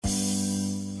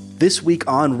This week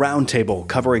on Roundtable,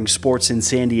 covering sports in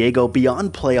San Diego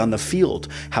beyond play on the field.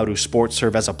 How do sports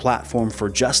serve as a platform for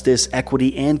justice,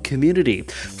 equity, and community?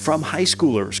 From high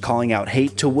schoolers calling out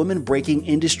hate to women breaking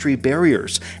industry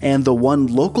barriers, and the one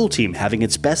local team having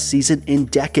its best season in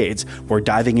decades. We're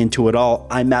diving into it all.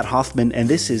 I'm Matt Hoffman, and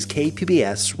this is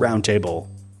KPBS Roundtable.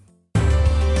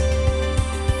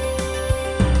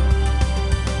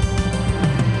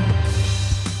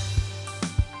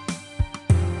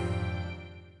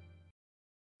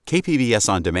 KPBS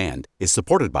On Demand is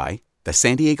supported by the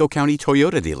San Diego County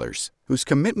Toyota dealers, whose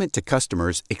commitment to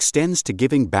customers extends to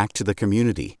giving back to the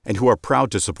community and who are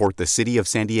proud to support the City of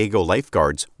San Diego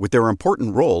lifeguards with their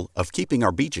important role of keeping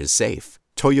our beaches safe.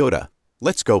 Toyota,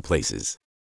 let's go places.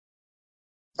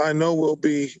 I know we'll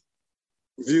be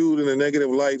viewed in a negative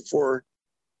light for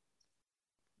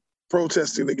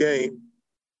protesting the game,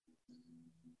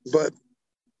 but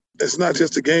it's not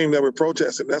just the game that we're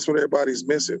protesting. That's what everybody's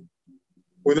missing.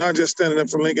 We're not just standing up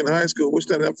for Lincoln High School. We're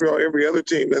standing up for every other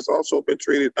team that's also been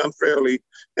treated unfairly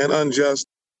and unjust.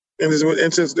 And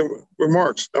since the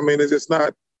remarks, it's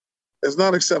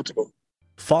not acceptable.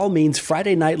 Fall means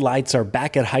Friday night lights are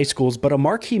back at high schools, but a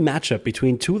marquee matchup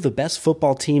between two of the best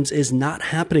football teams is not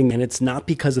happening, and it's not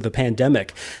because of the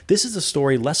pandemic. This is a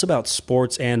story less about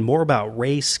sports and more about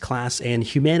race, class, and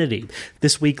humanity.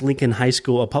 This week, Lincoln High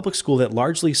School, a public school that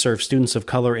largely serves students of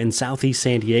color in Southeast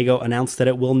San Diego, announced that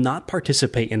it will not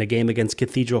participate in a game against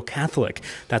Cathedral Catholic.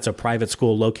 That's a private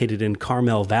school located in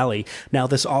Carmel Valley. Now,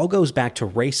 this all goes back to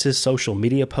racist social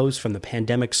media posts from the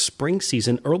pandemic spring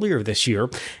season earlier this year,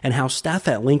 and how staff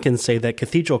at Lincoln say that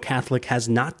Cathedral Catholic has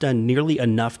not done nearly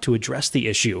enough to address the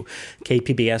issue.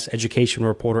 KPBS education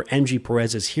reporter MG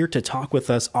Perez is here to talk with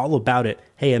us all about it.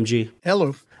 Hey, MG.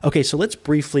 Hello. Okay, so let's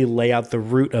briefly lay out the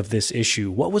root of this issue.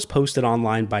 What was posted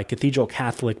online by Cathedral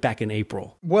Catholic back in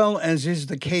April? Well, as is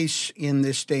the case in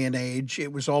this day and age,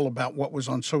 it was all about what was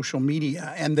on social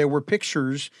media, and there were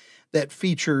pictures that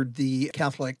featured the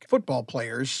Catholic football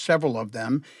players, several of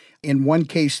them. In one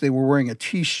case, they were wearing a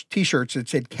T-shirts that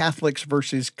said Catholics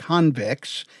versus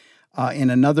convicts. In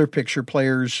another picture,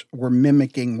 players were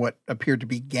mimicking what appeared to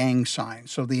be gang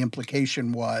signs. So the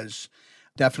implication was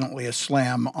definitely a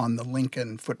slam on the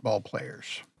Lincoln football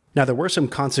players. Now, there were some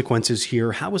consequences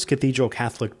here. How was Cathedral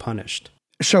Catholic punished?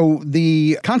 So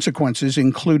the consequences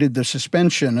included the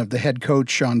suspension of the head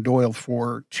coach, Sean Doyle,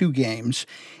 for 2 games,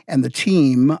 and the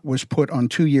team was put on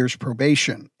 2 years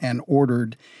probation and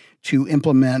ordered to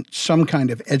implement some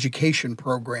kind of education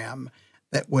program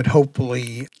that would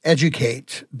hopefully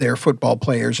educate their football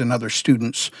players and other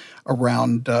students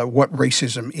around what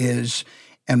racism is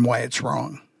and why it's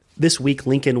wrong. This week,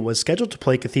 Lincoln was scheduled to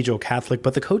play Cathedral Catholic,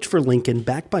 but the coach for Lincoln,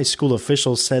 backed by school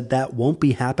officials, said that won't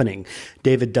be happening.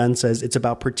 David Dunn says it's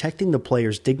about protecting the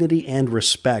players' dignity and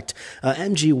respect.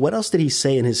 MG, what else did he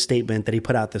say in his statement that he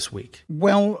put out this week?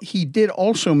 Well, he did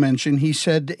also mention, he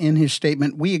said in his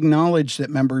statement, we acknowledge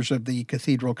that members of the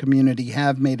Cathedral community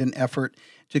have made an effort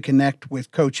to connect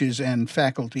with coaches and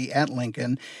faculty at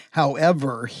Lincoln.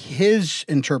 However, his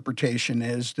interpretation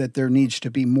is that there needs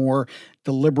to be more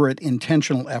deliberate,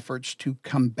 intentional efforts to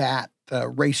combat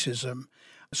racism.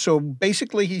 So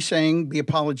basically, he's saying the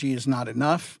apology is not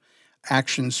enough.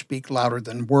 Actions speak louder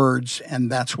than words, and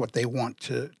that's what they want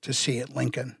to see at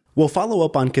Lincoln. We'll follow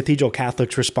up on Cathedral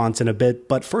Catholic's response in a bit,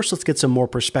 but first let's get some more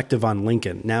perspective on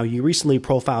Lincoln. Now, you recently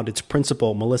profiled its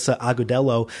principal, Melissa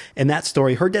Agudelo. In that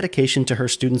story, her dedication to her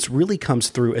students really comes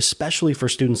through, especially for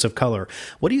students of color.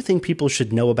 What do you think people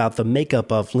should know about the makeup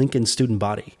of Lincoln's student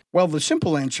body? Well, the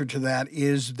simple answer to that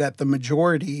is that the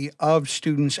majority of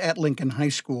students at Lincoln High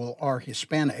School are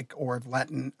Hispanic or of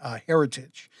Latin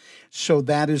heritage. So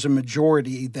that is a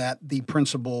majority that the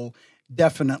principal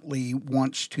definitely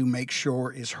wants to make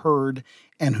sure is heard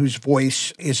and whose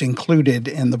voice is included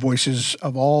in the voices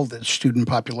of all the student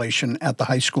population at the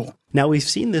high school. Now, we've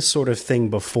seen this sort of thing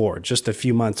before. Just a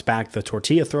few months back, the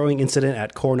tortilla throwing incident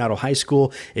at Coronado High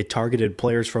School, it targeted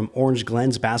players from Orange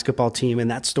Glen's basketball team,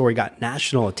 and that story got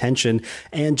national attention.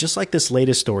 And just like this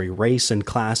latest story, race and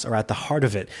class are at the heart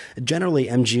of it. Generally,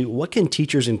 MG, what can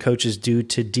teachers and coaches do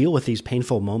to deal with these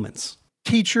painful moments?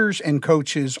 Teachers and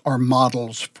coaches are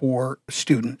models for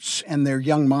students, and their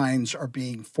young minds are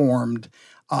being formed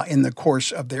in the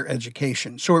course of their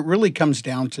education. So it really comes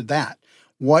down to that.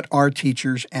 What are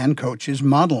teachers and coaches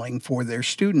modeling for their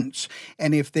students?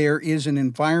 And if there is an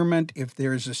environment, if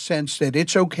there is a sense that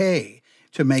it's okay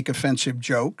to make offensive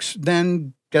jokes,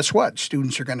 then guess what?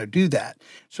 Students are going to do that.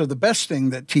 So the best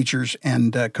thing that teachers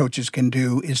and coaches can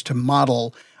do is to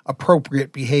model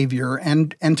appropriate behavior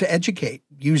and to educate.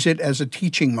 Use it as a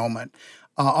teaching moment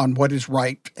on what is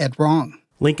right and wrong.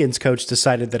 Lincoln's coach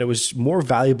decided that it was more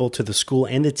valuable to the school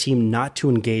and the team not to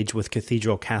engage with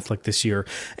Cathedral Catholic this year.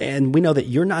 And we know that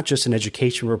you're not just an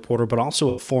education reporter, but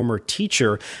also a former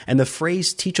teacher. And the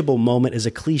phrase teachable moment is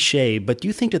a cliche, but do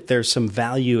you think that there's some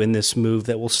value in this move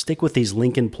that will stick with these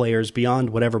Lincoln players beyond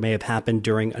whatever may have happened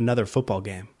during another football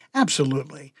game?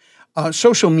 Absolutely.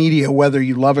 Social media, whether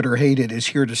you love it or hate it, is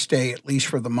here to stay, at least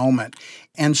for the moment.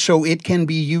 And so it can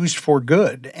be used for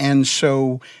good. And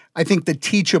so I think the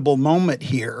teachable moment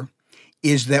here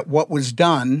is that what was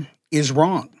done is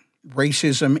wrong.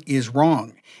 Racism is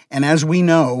wrong. And as we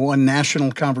know, a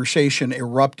national conversation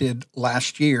erupted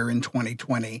last year in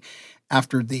 2020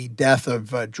 after the death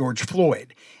of George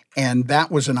Floyd. And that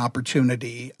was an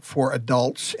opportunity for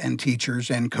adults and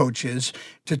teachers and coaches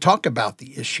to talk about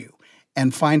the issue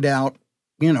and find out,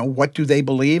 what do they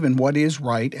believe and what is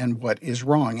right and what is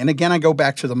wrong. And again, I go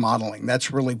back to the modeling.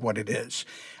 That's really what it is.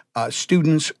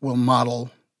 Students will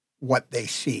model what they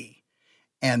see.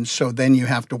 And so then you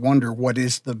have to wonder, what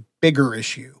is the bigger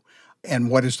issue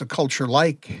and what is the culture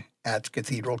like at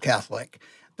Cathedral Catholic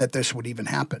that this would even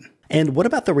happen? And what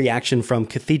about the reaction from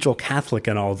Cathedral Catholic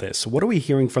in all this? What are we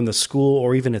hearing from the school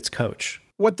or even its coach?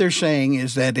 What they're saying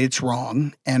is that it's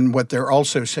wrong. And what they're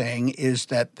also saying is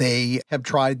that they have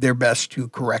tried their best to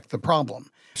correct the problem.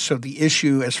 So the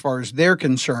issue, as far as they're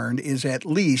concerned, is at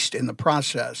least in the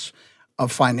process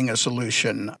of finding a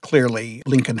solution. Clearly,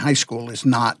 Lincoln High School is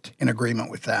not in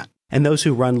agreement with that. And those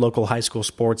who run local high school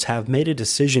sports have made a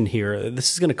decision here.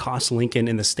 This is going to cost Lincoln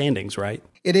in the standings, right?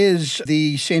 It is.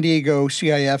 The San Diego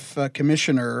CIF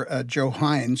Commissioner, Joe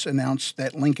Hines, announced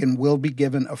that Lincoln will be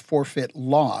given a forfeit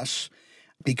loss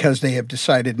because they have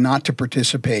decided not to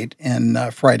participate in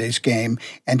Friday's game,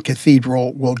 and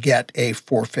Cathedral will get a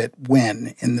forfeit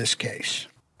win in this case.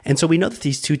 And so we know that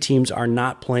these two teams are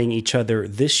not playing each other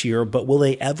this year, but will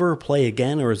they ever play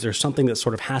again, or is there something that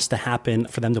sort of has to happen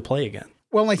for them to play again?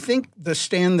 Well, I think the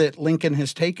stand that Lincoln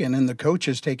has taken, and the coach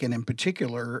has taken in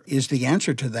particular, is the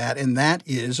answer to that, and that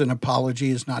is an apology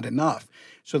is not enough.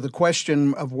 So the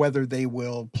question of whether they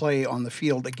will play on the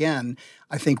field again,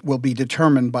 I think, will be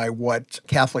determined by what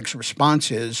Catholic's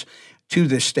response is to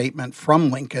this statement from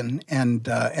Lincoln, and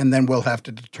then we'll have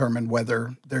to determine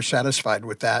whether they're satisfied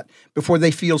with that before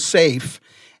they feel safe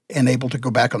and able to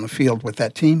go back on the field with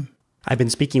that team. I've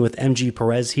been speaking with MG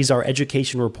Perez. He's our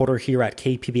education reporter here at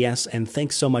KPBS, and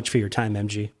thanks so much for your time,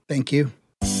 MG. Thank you.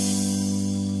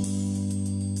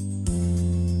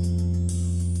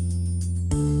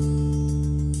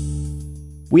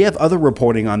 We have other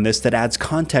reporting on this that adds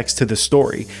context to the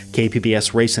story.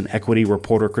 KPBS race and equity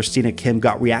reporter Christina Kim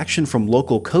got reaction from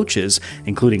local coaches,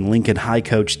 including Lincoln High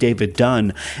coach David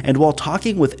Dunn. And while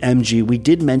talking with MG, we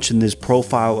did mention this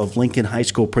profile of Lincoln High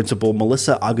School principal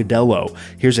Melissa Agudelo.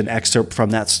 Here's an excerpt from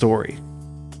that story.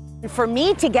 For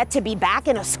me to get to be back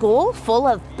in a school full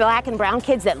of black and brown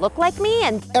kids that look like me,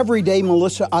 and every day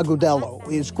Melissa Agudelo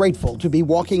is grateful to be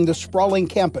walking the sprawling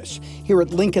campus here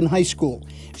at Lincoln High School.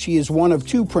 She is one of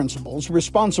two principals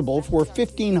responsible for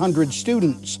 1,500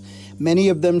 students. Many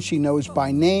of them she knows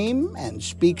by name and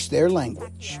speaks their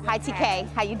language. Hi,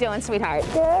 TK. How you doing, sweetheart?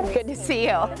 Good to see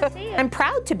you. I'm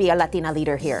proud to be a Latina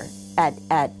leader here at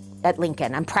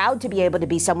Lincoln. I'm proud to be able to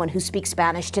be someone who speaks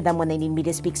Spanish to them when they need me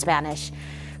to speak Spanish,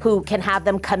 who can have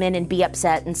them come in and be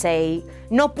upset and say,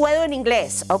 no puedo en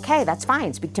inglés. Okay, that's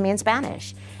fine. Speak to me in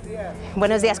Spanish.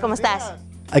 Buenos días, ¿cómo estás?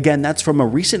 Again, that's from a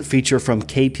recent feature from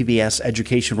KPBS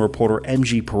education reporter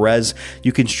MG Perez.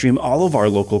 You can stream all of our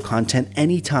local content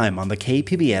anytime on the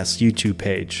KPBS YouTube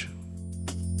page.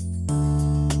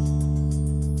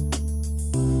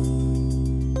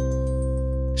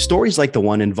 Stories like the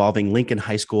one involving Lincoln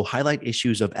High School highlight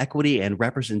issues of equity and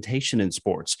representation in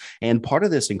sports. And part of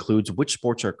this includes which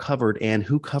sports are covered and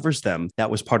who covers them.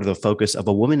 That was part of the focus of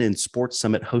a Women in Sports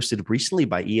Summit hosted recently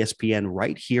by ESPN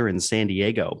right here in San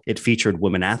Diego. It featured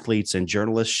women athletes and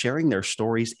journalists sharing their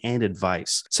stories and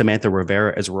advice. Samantha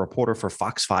Rivera is a reporter for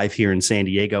Fox 5 here in San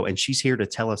Diego, and she's here to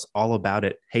tell us all about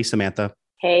it. Hey, Samantha.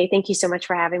 Hey, thank you so much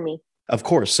for having me. Of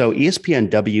course. So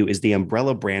ESPNW is the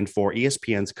umbrella brand for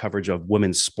ESPN's coverage of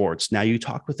women's sports. Now, you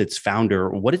talked with its founder.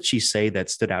 What did she say that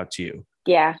stood out to you?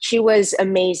 Yeah, she was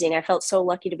amazing. I felt so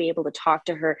lucky to be able to talk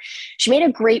to her. She made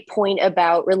a great point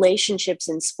about relationships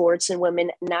in sports and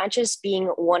women, not just being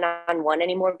one-on-one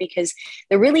anymore, because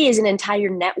there really is an entire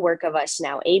network of us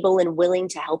now able and willing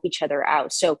to help each other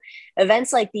out. So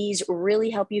events like these really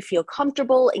help you feel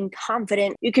comfortable and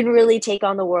confident. You can really take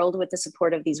on the world with the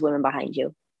support of these women behind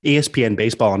you. ESPN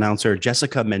baseball announcer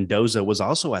Jessica Mendoza was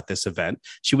also at this event.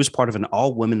 She was part of an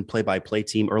all-women play-by-play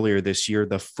team earlier this year,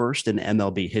 the first in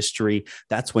MLB history.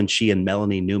 That's when she and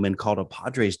Melanie Newman called a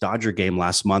Padres-Dodger game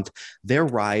last month. Their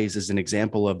rise is an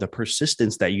example of the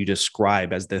persistence that you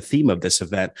describe as the theme of this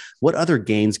event. What other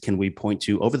gains can we point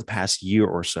to over the past year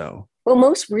or so? Well,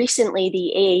 most recently,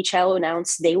 the AHL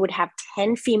announced they would have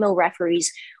 10 female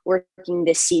referees working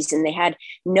this season. They had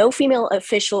no female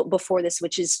official before this,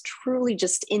 which is truly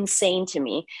just insane to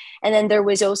me. And then there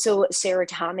was also Sarah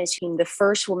Thomas, being the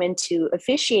first woman to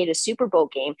officiate a Super Bowl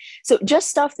game. So just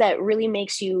stuff that really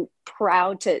makes you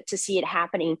proud to see it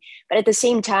happening. But at the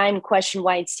same time, question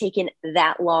why it's taken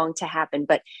that long to happen.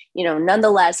 But,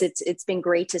 nonetheless, it's been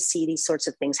great to see these sorts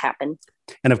of things happen.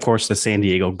 And of course, the San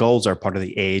Diego Gulls are part of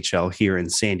the AHL here in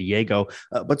San Diego.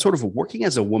 But sort of working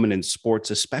as a woman in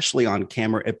sports, especially on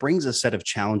camera, it brings a set of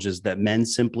challenges that men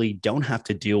simply don't have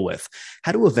to deal with.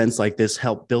 How do events like this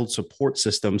help build support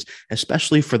systems,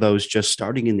 especially for those just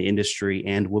starting in the industry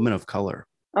and women of color?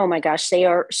 Oh my gosh, they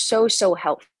are so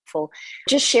helpful.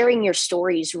 Just sharing your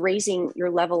stories, raising your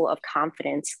level of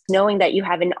confidence, knowing that you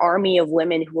have an army of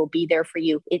women who will be there for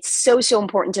you. It's so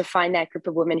important to find that group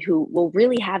of women who will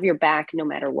really have your back no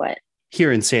matter what.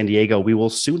 Here in San Diego, we will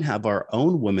soon have our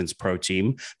own women's pro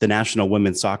team. The National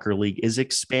Women's Soccer League is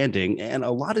expanding, and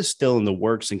a lot is still in the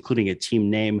works, including a team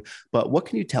name. But what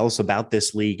can you tell us about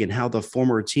this league and how the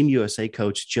former Team USA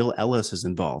coach Jill Ellis is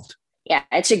involved? Yeah,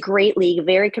 it's a great league,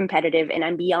 very competitive, and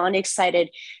I'm beyond excited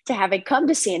to have it come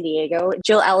to San Diego.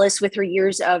 Jill Ellis, with her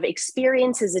years of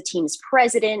experience as a team's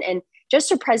president, and just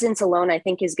her presence alone, I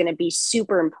think is going to be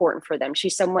super important for them.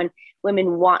 She's someone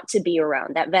women want to be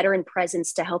around, that veteran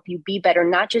presence to help you be better,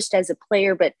 not just as a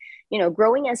player, but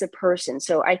growing as a person.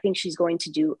 So I think she's going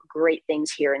to do great things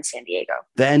here in San Diego.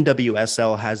 The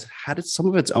NWSL has had some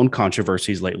of its own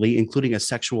controversies lately, including a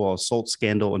sexual assault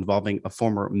scandal involving a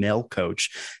former male coach.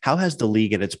 How has the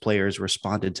league and its players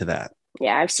responded to that?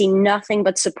 Yeah, I've seen nothing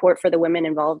but support for the women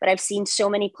involved, but I've seen so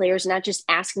many players not just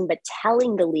asking, but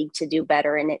telling the league to do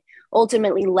better. And it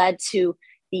ultimately led to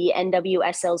the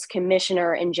NWSL's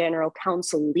commissioner and general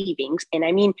counsel leaving. And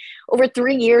I mean, over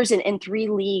 3 years and 3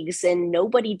 leagues, and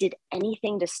nobody did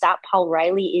anything to stop Paul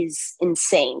Riley is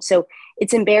insane. So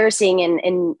it's embarrassing.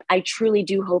 And I truly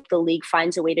do hope the league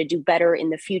finds a way to do better in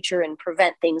the future and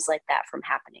prevent things like that from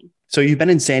happening. So you've been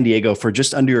in San Diego for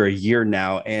just under a year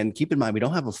now, and keep in mind, we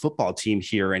don't have a football team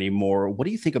here anymore. What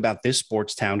do you think about this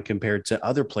sports town compared to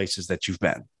other places that you've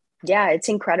been? Yeah, it's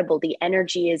incredible. The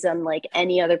energy is unlike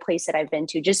any other place that I've been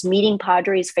to. Just meeting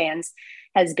Padres fans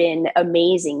has been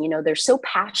amazing. They're so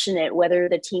passionate, whether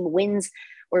the team wins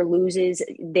or loses,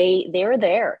 they're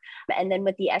there. And then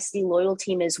with the SD Loyal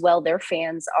team as well, their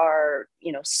fans are,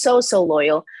 so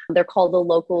loyal. They're called the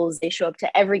locals. They show up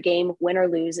to every game, win or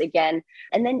lose again.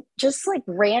 And then just like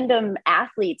random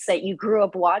athletes that you grew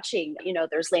up watching,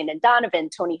 there's Landon Donovan,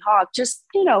 Tony Hawk, just,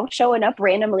 showing up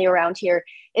randomly around here.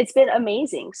 It's been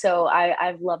amazing. So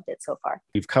I've loved it so far.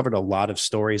 You've covered a lot of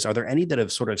stories. Are there any that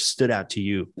have sort of stood out to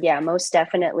you? Yeah, most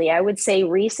definitely. I would say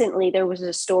recently there was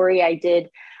a story I did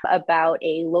about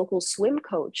a local swim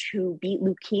coach who beat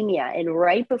leukemia. And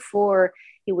right before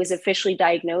he was officially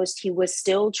diagnosed, he was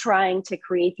still trying to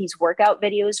create these workout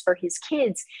videos for his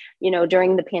kids,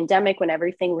 during the pandemic when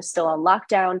everything was still on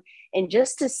lockdown. And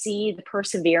just to see the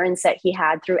perseverance that he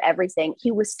had through everything,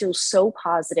 he was still so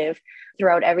positive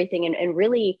throughout everything and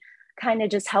really kind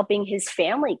of just helping his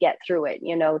family get through it.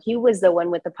 He was the one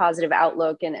with the positive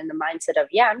outlook and the mindset of,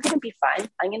 yeah, I'm going to be fine.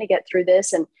 I'm going to get through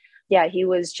this. And yeah, he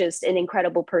was just an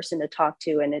incredible person to talk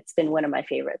to. And it's been one of my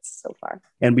favorites so far.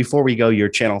 And before we go, your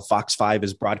channel Fox 5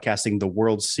 is broadcasting the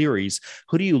World Series.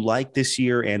 Who do you like this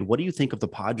year? And what do you think of the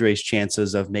Padres'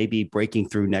 chances of maybe breaking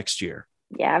through next year?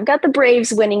 Yeah, I've got the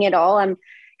Braves winning it all. I'm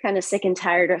kind of sick and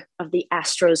tired of the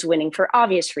Astros winning for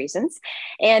obvious reasons.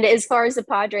 And as far as the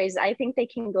Padres, I think they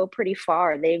can go pretty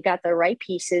far. They've got the right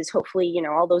pieces. Hopefully,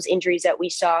 all those injuries that we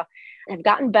saw have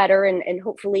gotten better, and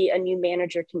hopefully a new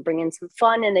manager can bring in some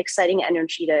fun and exciting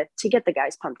energy to get the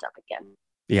guys pumped up again.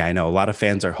 Yeah, I know. A lot of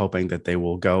fans are hoping that they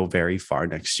will go very far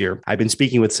next year. I've been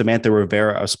speaking with Samantha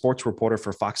Rivera, a sports reporter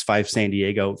for Fox 5 San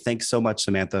Diego. Thanks so much,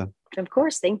 Samantha. Of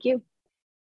course. Thank you.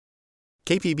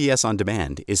 KPBS On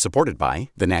Demand is supported by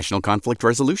the National Conflict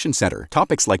Resolution Center.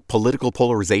 Topics like political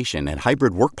polarization and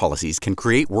hybrid work policies can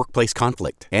create workplace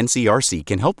conflict. NCRC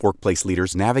can help workplace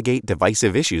leaders navigate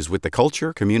divisive issues with the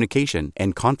Culture, Communication,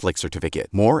 and Conflict Certificate.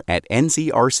 More at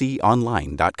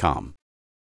ncrconline.com.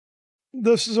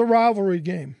 This is a rivalry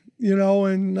game,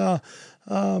 and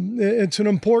it's an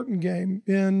important game.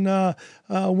 And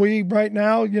we right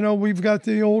now, we've got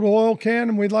the old oil can,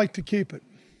 and we'd like to keep it.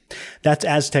 That's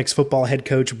Aztecs football head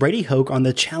coach Brady Hoke on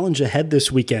the challenge ahead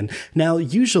this weekend. Now,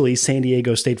 usually San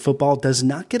Diego State football does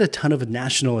not get a ton of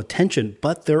national attention,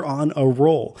 but they're on a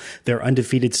roll. Their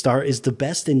undefeated start is the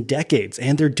best in decades,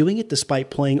 and they're doing it despite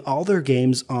playing all their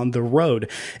games on the road.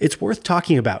 It's worth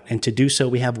talking about, and to do so,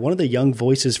 we have one of the young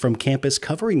voices from campus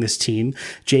covering this team.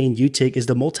 Jane Utig is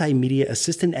the multimedia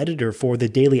assistant editor for the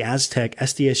Daily Aztec,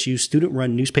 SDSU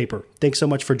student-run newspaper. Thanks so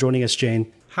much for joining us,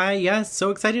 Jane. Hi, yes, so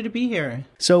excited to be here.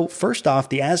 So first off,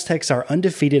 the Aztecs are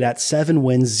undefeated at 7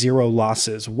 wins, 0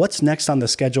 losses. What's next on the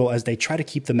schedule as they try to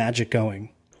keep the magic going?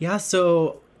 Yeah,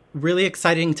 so really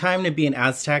exciting time to be an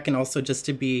Aztec and also just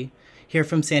to be here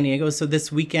from San Diego. So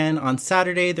this weekend on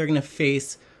Saturday, they're going to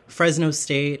face Fresno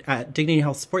State at Dignity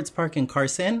Health Sports Park in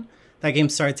Carson. That game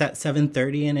starts at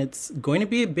 7:30, and it's going to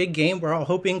be a big game. We're all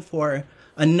hoping for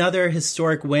another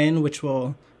historic win, which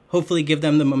will hopefully give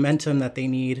them the momentum that they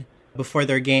need before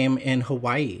their game in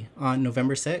Hawaii on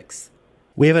November 6th.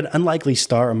 We have an unlikely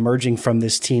star emerging from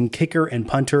this team, kicker and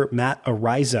punter Matt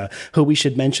Araiza, who we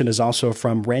should mention is also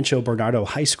from Rancho Bernardo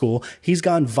High School. He's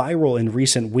gone viral in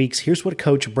recent weeks. Here's what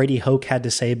Coach Brady Hoke had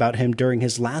to say about him during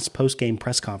his last post-game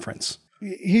press conference.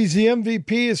 He's the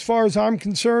MVP as far as I'm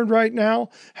concerned right now,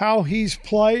 how he's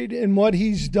played and what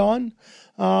he's done.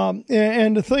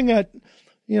 And the thing that,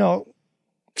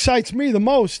 excites me the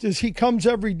most is he comes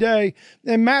every day,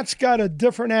 and Matt's got a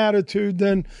different attitude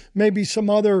than maybe some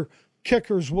other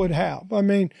kickers would have. I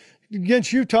mean,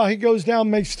 against Utah, he goes down,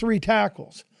 makes 3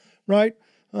 tackles, right?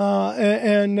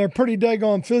 And they're pretty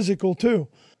daggone physical too.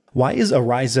 Why is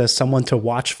Araiza someone to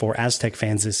watch for Aztec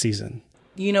fans this season?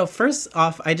 First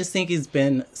off, I just think he's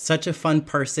been such a fun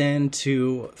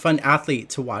athlete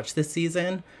to watch this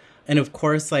season. And of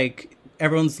course,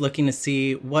 everyone's looking to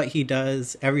see what he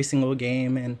does every single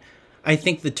game. And I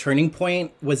think the turning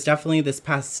point was definitely this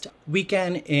past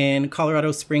weekend in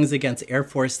Colorado Springs against Air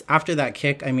Force. After that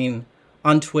kick,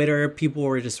 on Twitter, people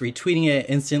were just retweeting it,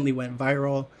 instantly went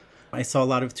viral. I saw a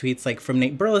lot of tweets from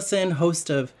Nate Burleson, host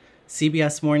of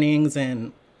CBS Mornings,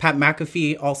 and Pat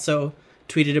McAfee also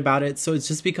tweeted about it. So it's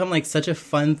just become such a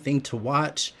fun thing to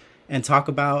watch and talk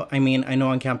about. I know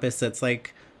on campus, it's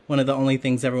one of the only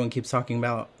things everyone keeps talking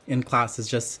about in class is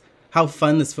just how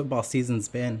fun this football season's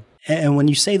been. And when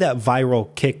you say that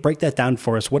viral kick, break that down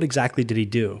for us. What exactly did he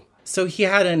do? So he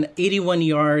had an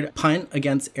 81-yard punt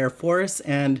against Air Force,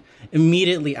 and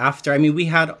immediately after, we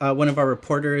had one of our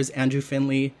reporters, Andrew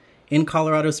Finley, in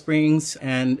Colorado Springs,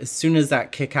 and as soon as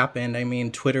that kick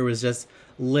happened, Twitter was just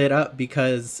lit up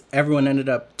because everyone ended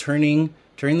up turning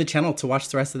the channel to watch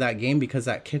the rest of that game because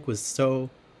that kick was so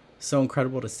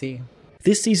incredible to see.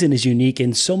 This season is unique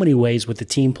in so many ways, with the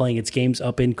team playing its games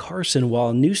up in Carson while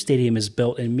a new stadium is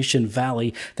built in Mission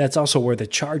Valley. That's also where the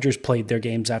Chargers played their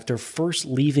games after first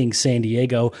leaving San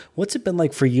Diego. What's it been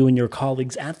like for you and your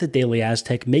colleagues at the Daily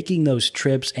Aztec making those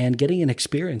trips and getting an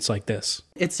experience like this?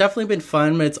 It's definitely been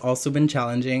fun, but it's also been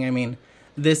challenging.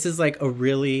 This is a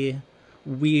really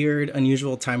weird,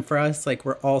 unusual time for us.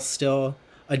 We're all still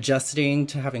adjusting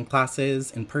to having classes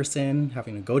in person,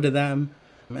 having to go to them,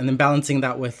 and then balancing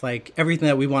that with everything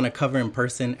that we want to cover in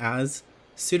person as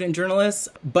student journalists.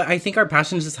 But I think our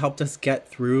passion just helped us get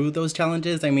through those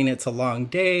challenges. It's a long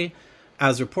day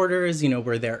as reporters.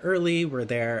 We're there early, we're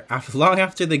there long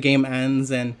after the game ends,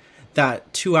 and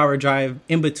that 2-hour drive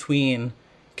in between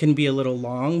can be a little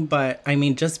long. But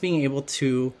just being able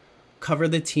to cover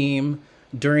the team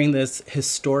during this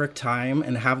historic time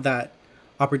and have that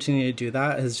opportunity to do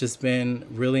that has just been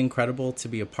really incredible to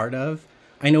be a part of.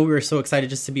 I know we were so excited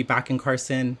just to be back in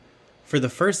Carson for the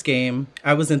first game.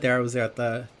 I wasn't there. I was there at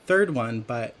the third one,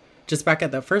 but just back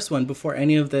at that first one before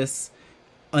any of this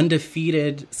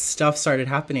undefeated stuff started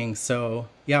happening. So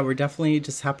yeah, we're definitely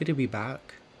just happy to be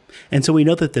back. And so we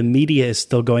know that the media is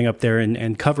still going up there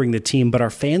and covering the team, but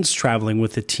are fans traveling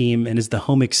with the team, and is the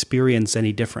home experience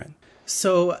any different?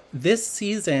 So this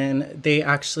season, they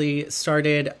actually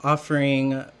started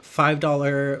offering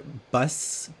 $5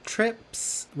 bus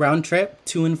trips, round trip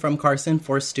to and from Carson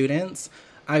for students.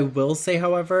 I will say,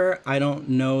 however, I don't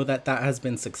know that has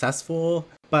been successful.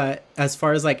 But as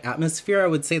far as atmosphere, I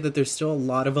would say that there's still a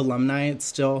lot of alumni. It's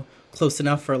still close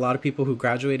enough for a lot of people who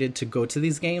graduated to go to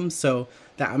these games. So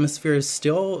the atmosphere is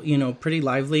still, pretty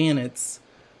lively. And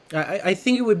I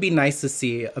think it would be nice to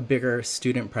see a bigger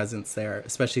student presence there,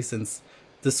 especially since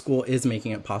the school is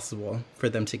making it possible for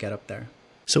them to get up there.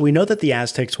 So we know that the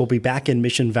Aztecs will be back in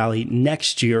Mission Valley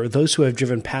next year. Those who have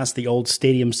driven past the old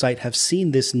stadium site have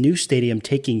seen this new stadium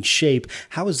taking shape.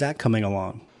 How is that coming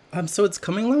along? So it's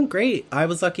coming along great. I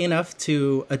was lucky enough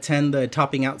to attend the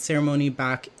topping out ceremony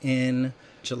back in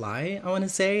July, I want to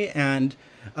say, and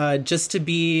just to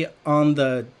be on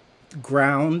the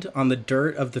ground on the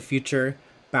dirt of the future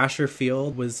Basher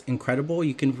Field was incredible.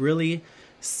 You can really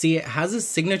see it has a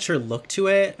signature look to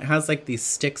it. It has like these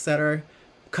sticks that are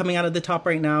coming out of the top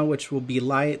right now, which will be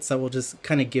lights that will just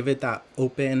kind of give it that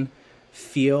open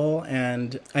feel.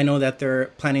 And I know that they're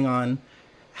planning on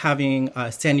having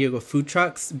San Diego food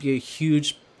trucks be a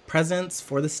huge presence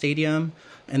for the stadium,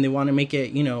 and they want to make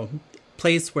it,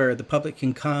 place where the public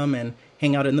can come and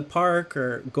hang out in the park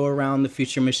or go around the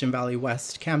future Mission Valley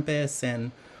West campus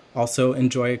and also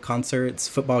enjoy concerts,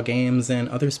 football games, and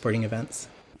other sporting events.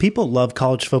 People love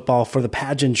college football for the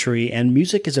pageantry, and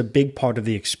music is a big part of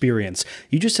the experience.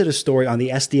 You just did a story on the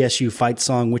SDSU fight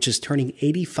song, which is turning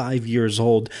 85 years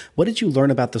old. What did you learn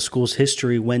about the school's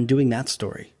history when doing that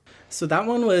story? So that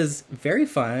one was very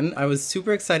fun. I was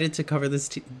super excited to cover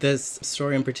this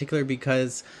story in particular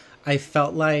because I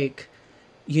felt like,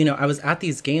 I was at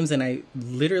these games and I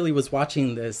literally was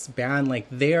watching this band. Like,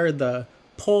 they are the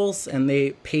pulse and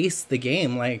they pace the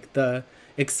game. Like, the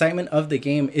excitement of the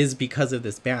game is because of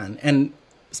this band, and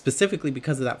specifically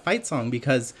because of that fight song,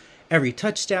 because every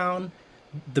touchdown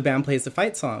the band plays the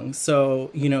fight song. So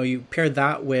you pair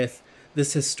that with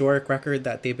this historic record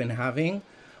that they've been having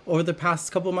over the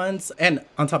past couple months, and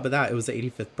on top of that, it was the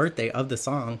 85th birthday of the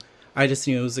song. I just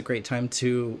knew it was a great time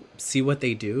to see what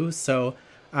they do. So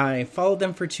I followed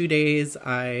them for 2 days.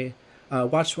 I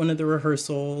watched one of the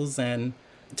rehearsals and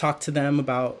talked to them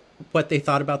about what they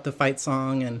thought about the fight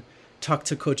song, and talked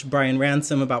to Coach Brian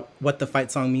Ransom about what the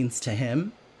fight song means to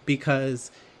him,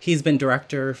 because he's been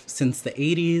director since the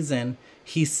 80s and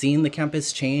he's seen the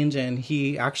campus change. And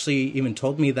he actually even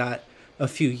told me that a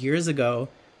few years ago,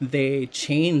 they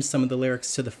changed some of the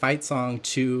lyrics to the fight song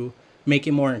to make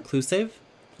it more inclusive.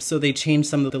 So they changed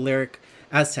some of the lyric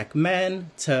Aztec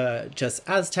men to just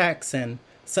Aztecs, and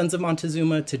Sons of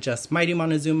Montezuma to just Mighty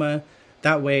Montezuma.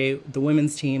 That way the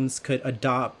women's teams could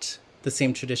adopt the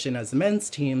same tradition as the men's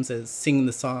teams, as singing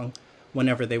the song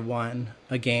whenever they won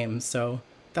a game. So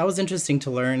that was interesting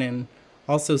to learn, and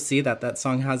also see that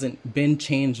song hasn't been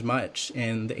changed much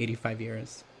in the 85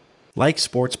 years. Like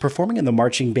sports, performing in the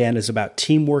marching band is about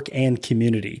teamwork and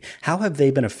community. How have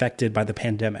they been affected by the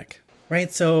pandemic?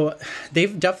 Right. So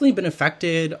they've definitely been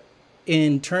affected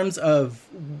in terms of,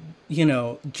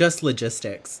 just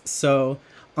logistics. So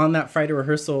on that Friday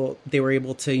rehearsal, they were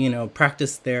able to,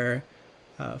 practice their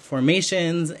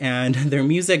formations and their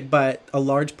music, but a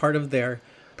large part of their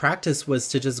practice was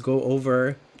to just go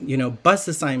over, bus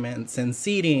assignments and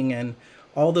seating and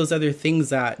all those other things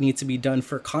that need to be done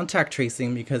for contact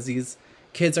tracing, because these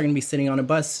kids are going to be sitting on a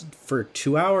bus for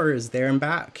 2 hours there and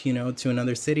back, to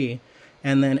another city.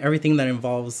 And then everything that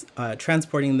involves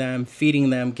transporting them, feeding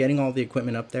them, getting all the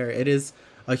equipment up there. It is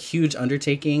a huge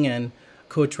undertaking. And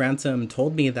Coach Ransom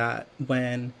told me that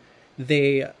when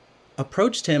they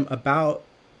approached him about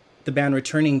the band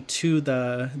returning to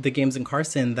the games in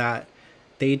Carson, that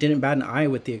they didn't bat an eye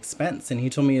with the expense. And he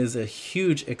told me it is a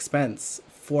huge expense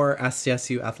for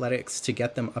SDSU athletics to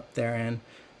get them up there. And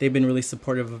they've been really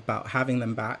supportive about having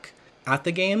them back at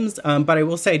the games. But I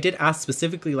will say, I did ask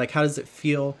specifically, like, how does it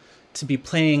feel to be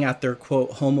playing at their, quote,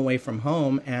 home away from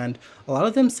home? And a lot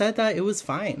of them said that it was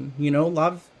fine. A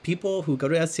lot of people who go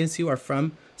to SDSU are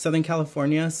from Southern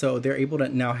California, so they're able to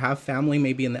now have family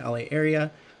maybe in the LA area,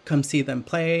 come see them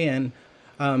play, and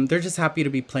they're just happy to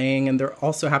be playing, and they're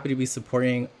also happy to be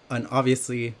supporting an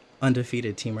obviously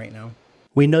undefeated team right now.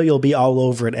 We know you'll be all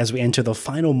over it as we enter the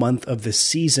final month of the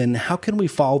season. How can we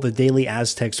follow the Daily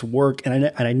Aztecs work?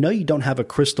 And I know you don't have a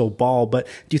crystal ball, but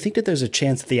do you think that there's a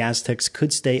chance that the Aztecs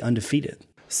could stay undefeated?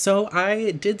 So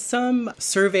I did some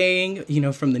surveying,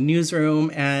 from the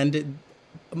newsroom, and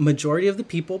majority of the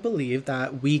people believe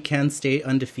that we can stay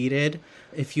undefeated.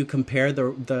 If you compare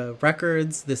the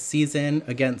records this season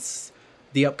against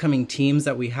the upcoming teams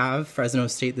that we have, Fresno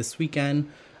State this weekend,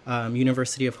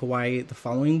 University of Hawaii the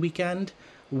following weekend,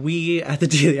 we at the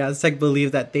Daily Aztec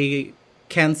believe that they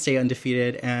can stay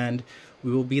undefeated, and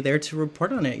we will be there to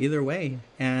report on it either way.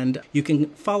 And you can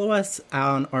follow us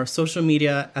on our social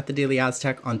media at the Daily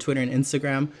Aztec on Twitter and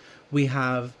Instagram. We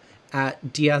have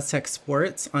at DAztec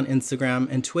Sports on Instagram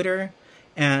and Twitter.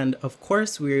 And of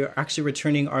course, we're actually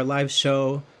returning our live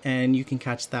show, and you can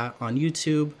catch that on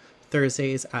YouTube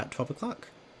Thursdays at 12 o'clock.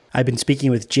 I've been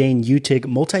speaking with Jane Utig,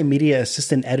 Multimedia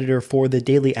Assistant Editor for the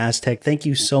Daily Aztec. Thank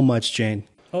you so much, Jane.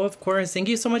 Oh, of course. Thank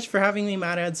you so much for having me,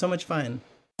 Matt. I had so much fun.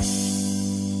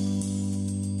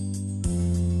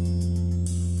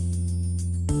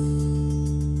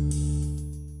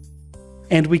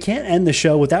 And we can't end the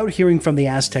show without hearing from the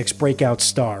Aztecs' breakout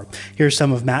star. Here's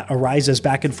some of Matt Ariza's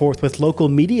back and forth with local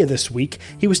media this week.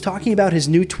 He was talking about his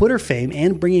new Twitter fame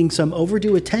and bringing some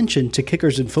overdue attention to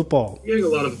kickers in football. I'm getting a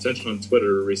lot of attention on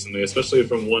Twitter recently, especially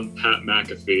from one Pat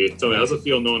McAfee. Tell me, how's it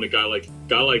feel knowing a guy like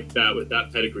that with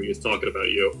that pedigree is talking about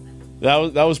you?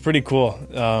 That was pretty cool.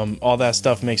 All that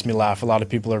stuff makes me laugh. A lot of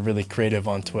people are really creative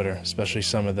on Twitter, especially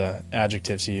some of the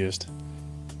adjectives he used.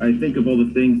 I think of all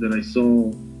the things that I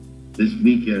saw this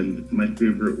weekend. My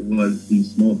favorite was the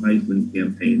Small Heisman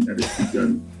campaign that has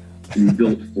begun to be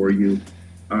built for you.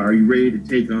 Are you ready to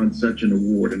take on such an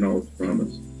award in all its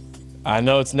promise? I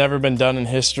know it's never been done in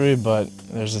history, but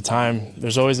there's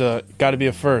always got to be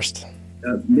a first.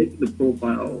 Making the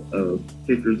profile of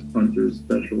kickers, punters,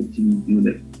 special team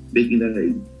unit, making that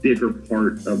a bigger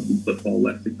part of the football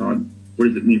lexicon. What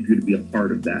does it mean for you to be a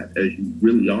part of that as you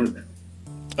really are now?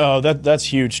 Oh, that's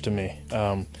huge to me.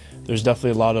 There's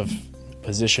definitely a lot of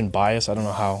position bias. I don't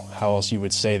know how else you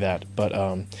would say that. But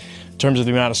in terms of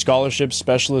the amount of scholarships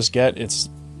specialists get, it's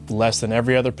less than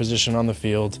every other position on the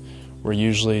field. We're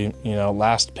usually,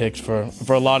 last picked for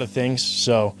a lot of things.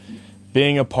 So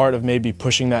being a part of maybe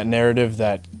pushing that narrative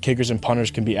that kickers and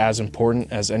punters can be as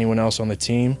important as anyone else on the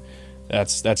team,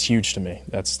 that's huge to me.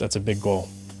 That's a big goal.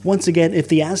 Once again, if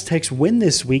the Aztecs win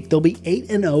this week, they'll be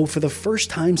 8-0 for the first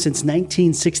time since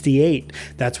 1968.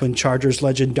 That's when Chargers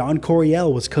legend Don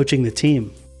Coryell was coaching the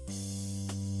team.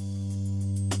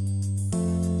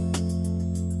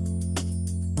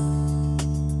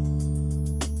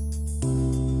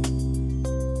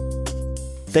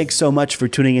 Thanks so much for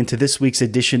tuning into this week's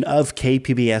edition of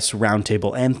KPBS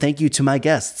Roundtable, and thank you to my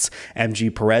guests,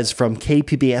 MG Perez from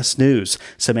KPBS News,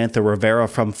 Samantha Rivera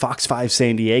from Fox 5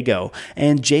 San Diego,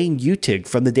 and Jane Utig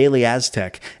from the Daily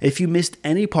Aztec. If you missed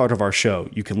any part of our show,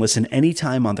 you can listen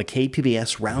anytime on the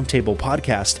KPBS Roundtable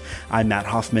podcast. I'm Matt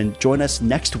Hoffman. Join us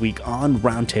next week on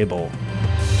Roundtable.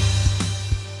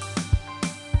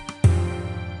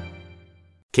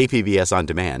 KPBS On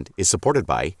Demand is supported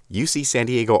by UC San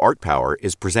Diego Art Power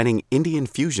is presenting Indian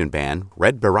fusion band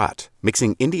Red Bharat,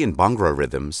 mixing Indian Bhangra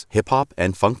rhythms, hip-hop,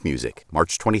 and funk music,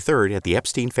 March 23rd at the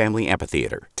Epstein Family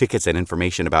Amphitheater. Tickets and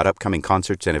information about upcoming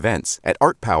concerts and events at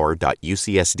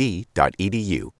artpower.ucsd.edu.